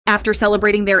After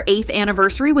celebrating their 8th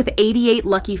anniversary with 88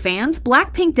 lucky fans,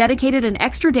 BLACKPINK dedicated an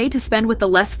extra day to spend with the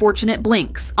less fortunate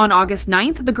Blinks. On August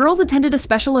 9th, the girls attended a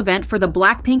special event for the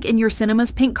BLACKPINK in Your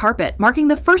Cinema's pink carpet, marking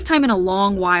the first time in a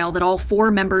long while that all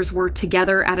 4 members were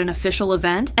together at an official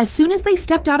event. As soon as they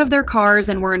stepped out of their cars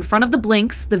and were in front of the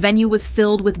Blinks, the venue was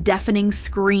filled with deafening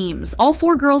screams. All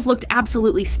 4 girls looked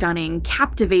absolutely stunning,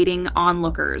 captivating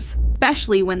onlookers,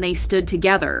 especially when they stood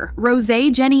together.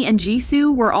 Rosé, Jennie, and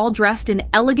Jisoo were all dressed in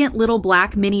elegant little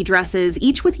black mini dresses,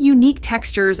 each with unique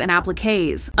textures and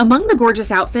appliques. Among the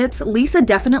gorgeous outfits, Lisa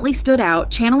definitely stood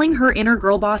out, channeling her inner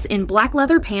girl boss in black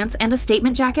leather pants and a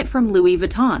statement jacket from Louis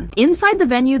Vuitton. Inside the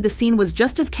venue, the scene was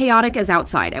just as chaotic as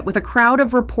outside it, with a crowd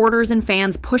of reporters and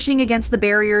fans pushing against the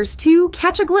barriers to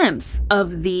catch a glimpse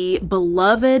of the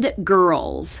beloved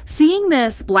girls. Seeing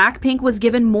this, BLACKPINK was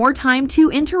given more time to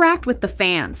interact with the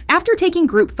fans. After taking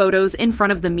group photos in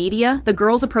front of the media, the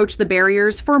girls approached the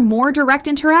barriers for more direct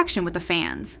interaction with the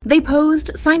fans. They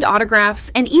posed, signed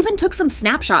autographs, and even took some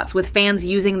snapshots with fans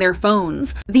using their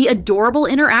phones. The adorable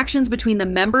interactions between the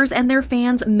members and their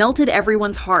fans melted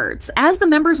everyone's hearts. As the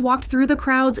members walked through the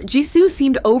crowds, Jisoo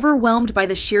seemed overwhelmed by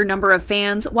the sheer number of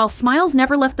fans, while smiles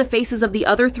never left the faces of the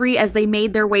other 3 as they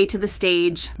made their way to the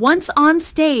stage. Once on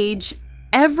stage,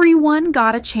 everyone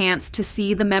got a chance to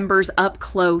see the members up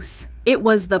close. It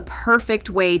was the perfect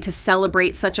way to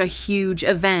celebrate such a huge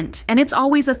event, and it's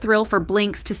always a thrill for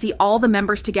Blinks to see all the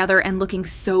members together and looking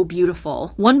so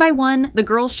beautiful. One by one, the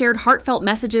girls shared heartfelt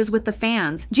messages with the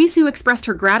fans. Jisoo expressed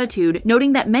her gratitude,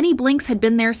 noting that many Blinks had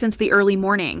been there since the early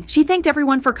morning. She thanked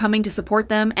everyone for coming to support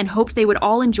them and hoped they would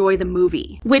all enjoy the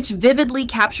movie, which vividly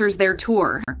captures their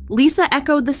tour. Lisa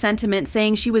echoed the sentiment,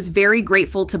 saying she was very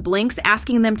grateful to Blinks,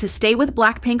 asking them to stay with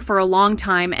BLACKPINK for a long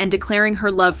time and declaring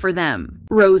her love for them.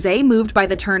 Rosé, moved by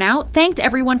the turnout, thanked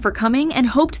everyone for coming and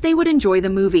hoped they would enjoy the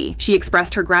movie. She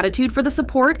expressed her gratitude for the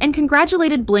support and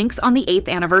congratulated Blinks on the 8th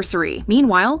anniversary.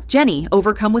 Meanwhile, Jennie,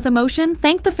 overcome with emotion,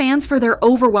 thanked the fans for their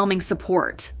overwhelming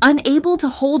support. Unable to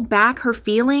hold back her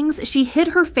feelings, she hid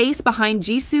her face behind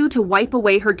Jisoo to wipe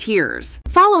away her tears.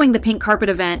 Following the pink carpet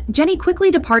event, Jennie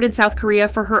quickly departed South Korea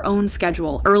for her own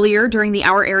schedule. Earlier, during the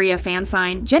Our Area fan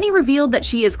sign, Jennie revealed that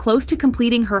she is close to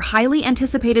completing her highly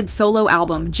anticipated solo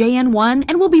album, JN1,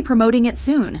 and will be promoting it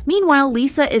soon. Meanwhile,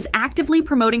 Lisa is actively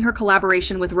promoting her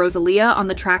collaboration with Rosalia on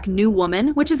the track New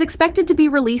Woman, which is expected to be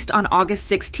released on August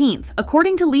 16th.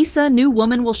 According to Lisa, New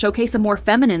Woman will showcase a more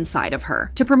feminine side of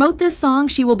her. To promote this song,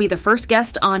 she will be the first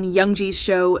guest on Youngji's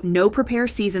show No Prepare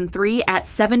Season 3 at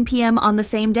 7 p.m. on the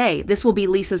same day. This will be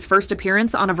Lisa's first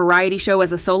appearance on a variety show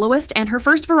as a soloist and her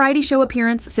first variety show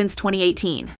appearance since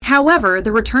 2018. However,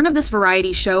 the return of this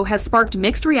variety show has sparked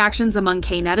mixed reactions among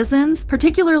K-netizens,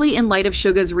 particularly in light of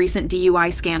Suga's recent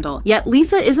DUI scandal. Yet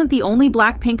Lisa isn't the only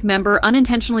BLACKPINK member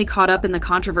unintentionally caught up in the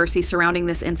controversy surrounding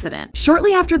this incident.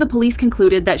 Shortly after the police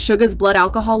concluded that Suga's blood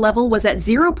alcohol level was at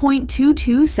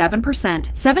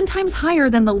 0.227%, 7 times higher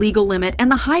than the legal limit and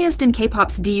the highest in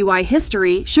K-pop's DUI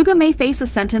history, Suga may face a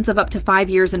sentence of up to 5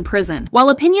 years in prison. While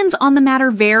opinions on the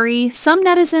matter vary, some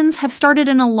netizens have started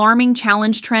an alarming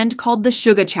challenge trend called the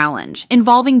Suga Challenge,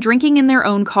 involving drinking in their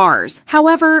own cars.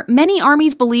 However, many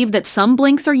ARMYs believe that some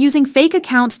Blinks are using fake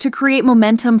accounts to create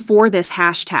momentum for this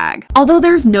hashtag. Although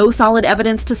there's no solid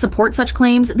evidence to support such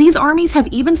claims, these ARMYs have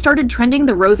even started trending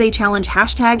the Rosé Challenge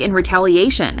hashtag in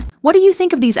retaliation. What do you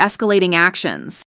think of these escalating actions?